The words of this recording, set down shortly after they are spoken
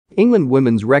England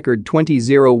women's record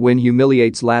 20-0 win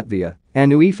humiliates Latvia,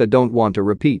 and UEFA don't want a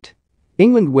repeat.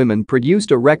 England women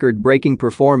produced a record-breaking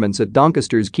performance at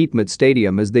Doncaster's Keepmoat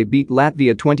Stadium as they beat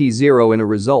Latvia 20-0 in a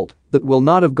result that will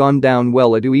not have gone down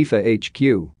well at UEFA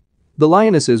HQ. The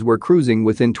Lionesses were cruising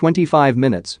within 25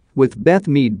 minutes, with Beth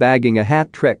Mead bagging a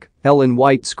hat-trick, Ellen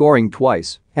White scoring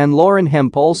twice, and Lauren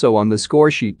Hemp also on the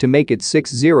scoresheet to make it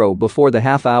 6-0 before the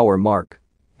half-hour mark.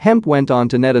 Hemp went on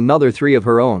to net another 3 of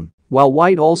her own, while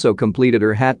White also completed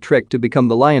her hat-trick to become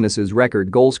the Lionesses' record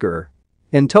goalscorer.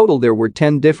 In total there were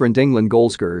 10 different England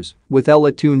goalscorers, with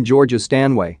Ella Toone, Georgia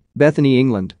Stanway, Bethany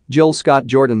England, Jill Scott,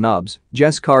 Jordan Nobbs,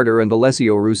 Jess Carter and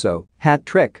Alessio Russo,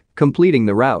 hat-trick, completing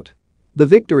the rout. The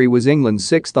victory was England's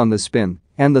 6th on the spin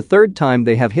and the 3rd time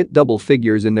they have hit double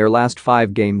figures in their last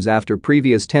 5 games after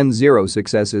previous 10-0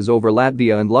 successes over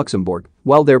Latvia and Luxembourg,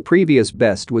 while their previous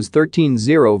best was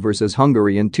 13-0 versus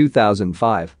Hungary in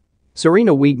 2005.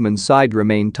 Sarina Wiegman's side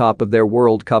remain top of their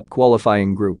World Cup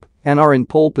qualifying group and are in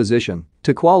pole position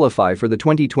to qualify for the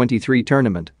 2023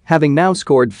 tournament, having now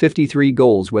scored 53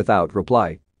 goals without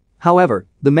reply. However,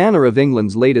 the manner of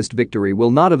England's latest victory will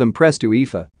not have impressed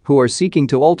UEFA, who are seeking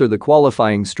to alter the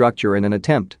qualifying structure in an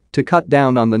attempt to cut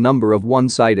down on the number of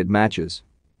one-sided matches.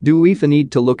 Do UEFA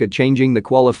need to look at changing the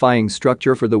qualifying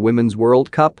structure for the Women's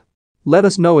World Cup? Let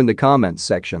us know in the comments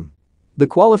section. The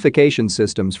qualification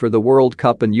systems for the World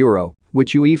Cup and Euro,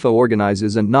 which UEFA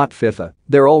organizes and not FIFA,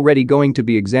 they're already going to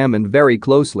be examined very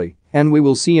closely, and we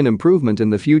will see an improvement in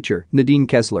the future, Nadine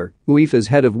Kessler, UEFA's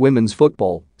head of women's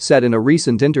football, said in a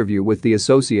recent interview with the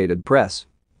Associated Press.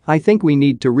 I think we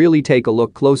need to really take a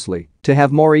look closely to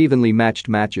have more evenly matched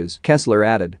matches, Kessler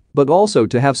added, but also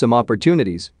to have some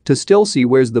opportunities to still see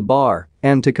where's the bar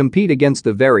and to compete against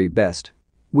the very best.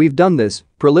 We've done this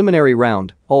preliminary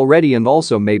round already and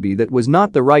also maybe that was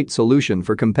not the right solution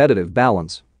for competitive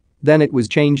balance. Then it was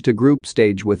changed to group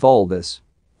stage with all this.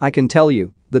 I can tell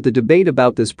you that the debate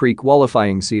about this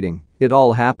pre-qualifying seeding, it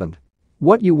all happened.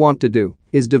 What you want to do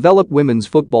is develop women's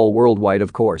football worldwide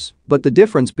of course, but the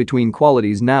difference between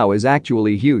qualities now is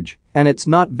actually huge and it's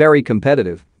not very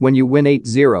competitive when you win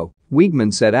 8-0,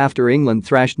 Wiegman said after England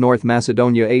thrashed North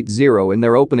Macedonia 8-0 in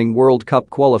their opening World Cup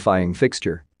qualifying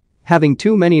fixture. Having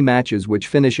too many matches which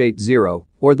finish 8-0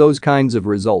 or those kinds of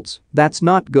results, that's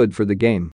not good for the game.